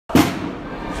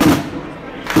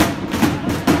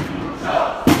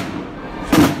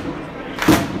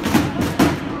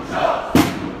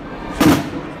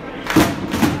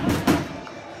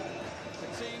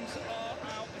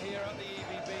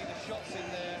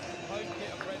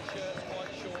shirts,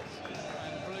 white shorts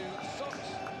and blue socks,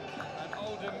 and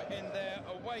Oldham in their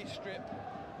away strip.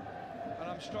 And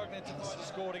I'm struggling to find.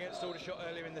 Scored against Aldershot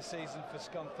earlier in the season for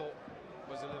Scunthorpe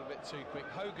was a little bit too quick.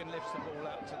 Hogan lifts the ball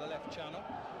out to the left channel.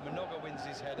 Minoga wins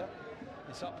his header.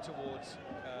 It's up towards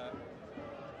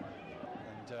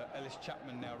Ellis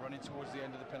Chapman now running towards the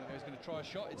end of the penalty. He's going to try a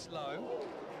shot. It's low,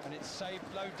 and it's saved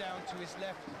low down to his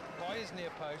left by his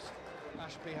near post,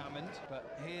 Ashby Hammond.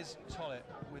 But here's Tollett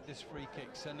with this free kick,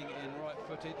 sending it in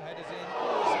right-footed, headers in.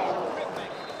 Oh,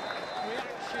 terrific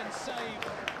reaction save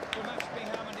from Ashby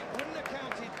Hammond. It wouldn't have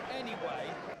counted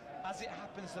anyway. As it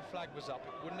happens, the flag was up.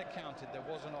 It wouldn't have counted. There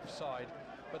was an offside.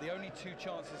 But the only two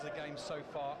chances of the game so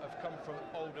far have come from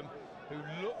Oldham, who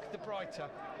look the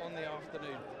brighter on the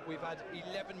afternoon. We've had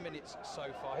 11 minutes so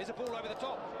far. Here's a ball over the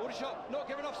top. Aldershot not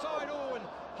given offside. Oh, and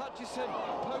Hutchison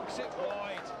pokes it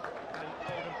wide. And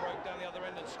Oldham broke down the other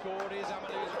end and scored. Here's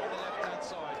Amaluza on the left-hand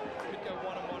side. Could go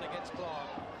 1-on-1 against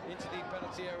Clark. Into the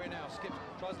penalty area now. Skips,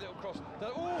 tries a little cross.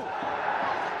 Oh!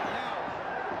 Now,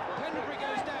 Pendlebury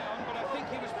goes down, but I think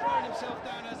he was throwing himself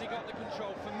down as he got the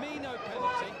control. For me, no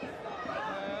penalty.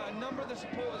 A number of the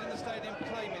supporters in the stadium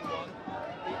claiming one.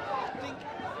 I think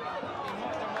he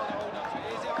might have done well to hold up to it.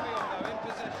 Here's Effiong though, in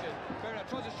possession. Fair enough,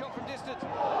 tries a shot from distance,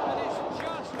 and it's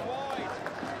just wide.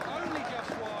 Only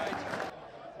just wide.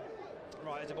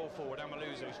 Right, there's a ball forward.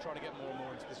 Amaluza, who's trying to get more and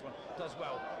more into this one, does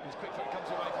well. His quick foot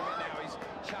comes away from it now. He's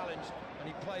challenged, and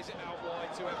he plays it out wide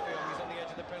to Effiong. He's on the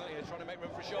edge of the penalty area, trying to make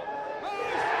room for a shot.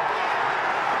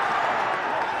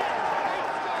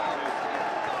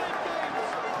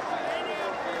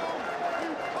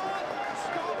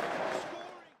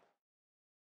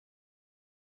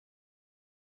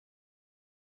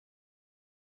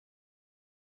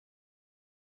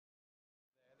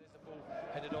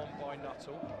 Headed on by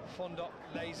Nuttall. Fondop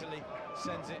lazily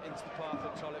sends it into the path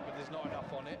of Tollett, but there's not enough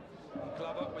on it. And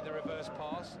Glover with a reverse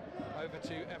pass over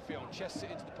to Effiong, chests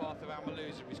it into the path of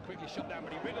Amaluza. He's quickly shot down,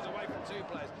 but he wriggles away from two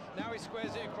players. Now he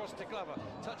squares it across to Glover,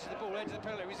 touches the ball, edge of the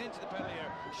penalty, he's into the penalty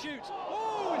area, shoots,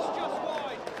 oh, it's just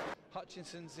wide!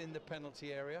 Hutchinson's in the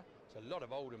penalty area. It's a lot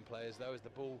of Oldham players though as the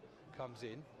ball comes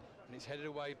in. And it's headed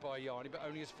away by Inih, but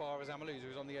only as far as Amaluza,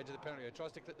 who's on the edge of the penalty area.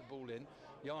 Tries to clip the ball in.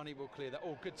 Inih will clear that.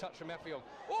 Oh, good touch from Effiong.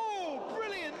 Oh,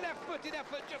 brilliant left-footed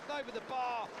effort just over the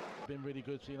bar. Been really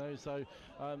good, you know, so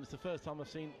it's the first time I've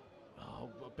seen, oh,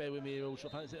 bear with me here, all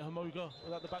shot. Is it Hamoga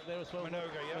at the back there as well?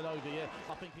 Minoga, yeah. Minoga, yeah.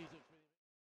 I think he's really...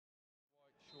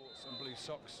 White shorts and blue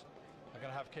socks are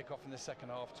going to have kick-off in the second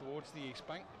half towards the East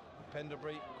Bank.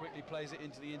 Pendlebury quickly plays it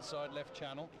into the inside left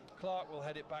channel. Clark will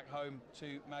head it back home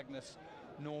to Magnus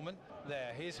Norman.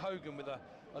 There, here's Hogan with a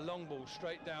long ball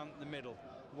straight down the middle.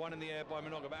 One in the air by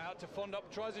Minoga, but out to Fondop,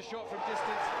 tries a shot from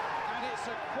distance, and it's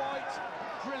a quite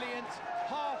brilliant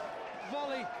half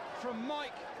volley from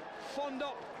Mike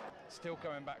Fondop. Still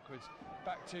going backwards,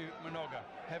 back to Minoga.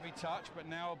 Heavy touch, but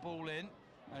now a ball in,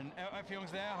 and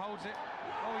Effiong's there, holds it.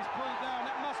 Oh, he's pulled down,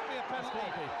 that must be a penalty.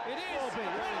 It is a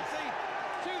penalty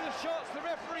to the shots. The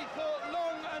referee thought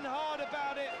long and hard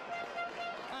about it.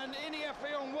 And Inih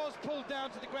Effiong was pulled down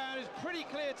to the ground. It's pretty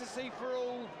clear to see for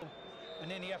all.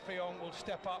 And Inih Effiong will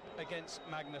step up against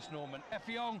Magnus Norman.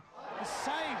 Effiong is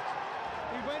saved.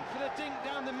 He went for the dink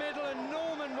down the middle and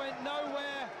Norman went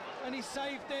nowhere and he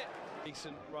saved it.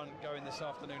 Decent run going this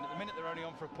afternoon. At the minute they're only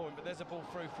on for a point, but there's a ball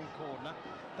through from corner.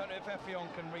 Don't know if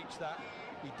Effiong can reach that.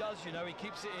 He does, you know, he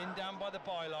keeps it in down by the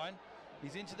byline.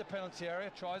 He's into the penalty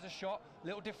area, tries a shot,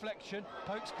 little deflection,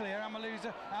 pokes clear,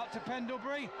 Amaluza out to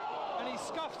Pendlebury, and he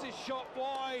scuffs his shot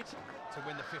wide to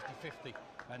win the 50-50,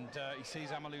 and he sees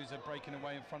Amaluza breaking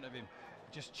away in front of him.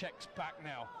 Just checks back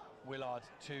now, Willard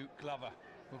to Glover.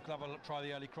 Will Glover try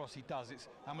the early cross? He does. It's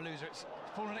Amaluza, it's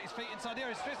fallen at his feet inside here,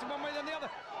 it's twisted one way then the other,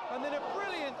 and then a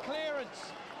brilliant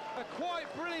clearance, a quite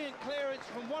brilliant clearance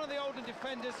from one of the Oldham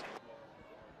defenders.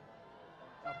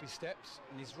 Up he steps,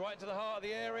 and he's right to the heart of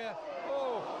the area.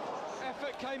 Oh,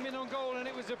 effort came in on goal, and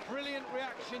it was a brilliant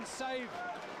reaction save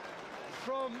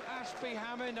from Ashby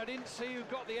Hammond. I didn't see who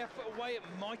got the effort away. It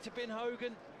might have been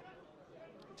Hogan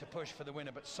to push for the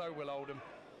winner, but so will Oldham.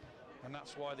 And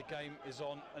that's why the game is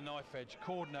on a knife edge.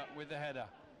 Cordner with the header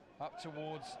up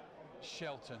towards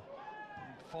Shelton.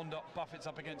 Fondop buffets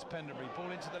up against Pendlebury.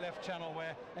 Ball into the left channel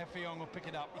where Effiong will pick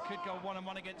it up. He could go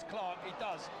one-on-one against Clark. He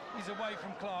does. He's away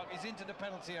from Clark. He's into the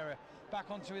penalty area.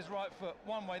 Back onto his right foot.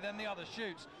 One way, then the other.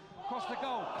 Shoots. Across the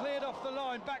goal. Cleared off the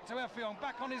line. Back to Effiong.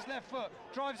 Back on his left foot.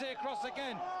 Drives it across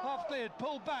again. Half cleared.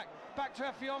 Pulled back. Back to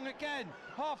Effiong again.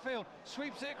 Harfield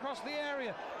sweeps it across the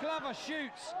area. Glover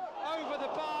shoots. Over the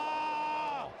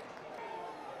bar.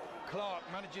 Clark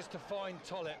manages to find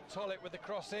Tollett. Tollett with the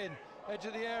cross in. edge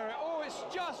of the area. Oh, it's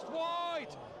just wide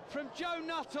from Joe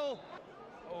Nuttall.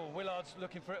 Oh, Willard's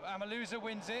looking for it. Amaluza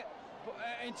wins it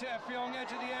into Effiong,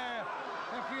 edge of the area.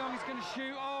 Effiong is going to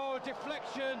shoot. Oh,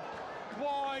 deflection.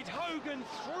 Wide. Hogan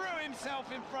threw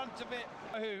himself in front of it.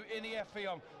 Inih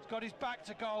Effiong has got his back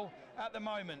to goal at the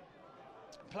moment.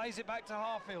 Plays it back to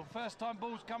Harfield. First time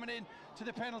ball's coming in to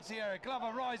the penalty area.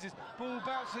 Glover rises. Ball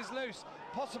bounces loose.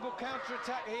 Possible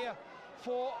counter-attack here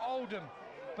for Oldham.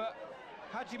 But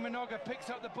Haji Minoga picks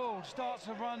up the ball, starts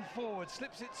to run forward,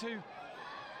 slips it to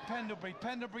Pendlebury.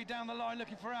 Pendlebury down the line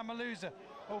looking for Amaluza.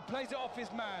 Oh, plays it off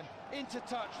his man. Into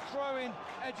touch. Throw in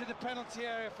edge of the penalty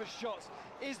area for shots.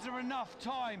 Is there enough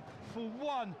time for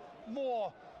one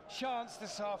more chance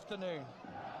this afternoon?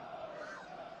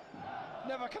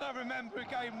 Never can I remember a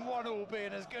game 1-1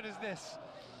 being as good as this.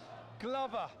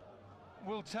 Glover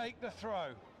will take the throw.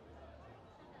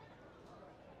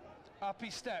 Up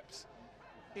he steps.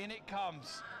 In it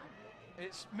comes.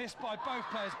 It's missed by both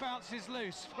players. Bounces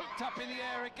loose. Hooked up in the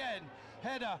air again.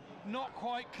 Header not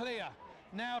quite clear.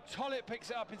 Now Tollett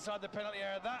picks it up inside the penalty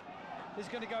area. That is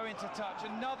going to go into touch.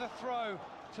 Another throw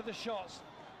to the shots.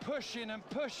 Pushing and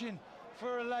pushing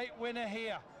for a late winner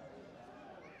here.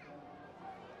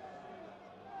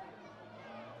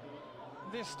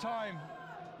 This time,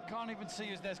 can't even see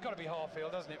who's there. It's got to be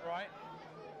Harfield, doesn't it, right?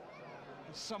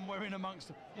 It's somewhere in amongst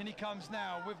them. In he comes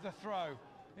now with the throw.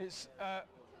 It's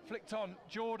flicked on.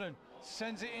 Jordan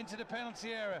sends it into the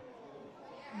penalty area.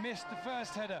 Missed the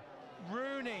first header.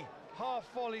 Rooney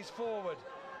half volleys forward.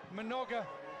 Minoga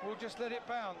will just let it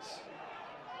bounce.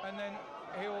 And then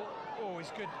he'll, oh,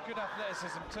 he's good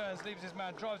athleticism, turns, leaves his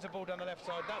man, drives the ball down the left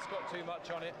side. That's got too much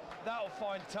on it. That'll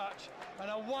find touch. And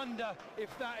I wonder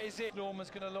if that is it. Norman's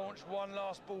going to launch one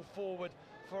last ball forward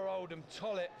for Oldham.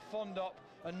 Tollett, Fondop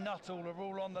and Nuttall are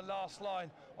all on the last line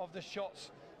of the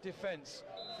shots defence.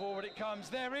 Forward it comes.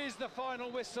 There is the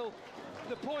final whistle.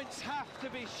 The points have to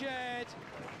be shared.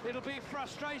 It'll be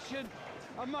frustration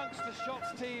amongst the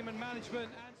shots team and management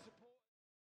and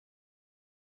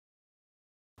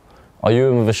support. Are you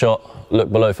in with a shot?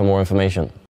 Look below for more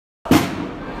information.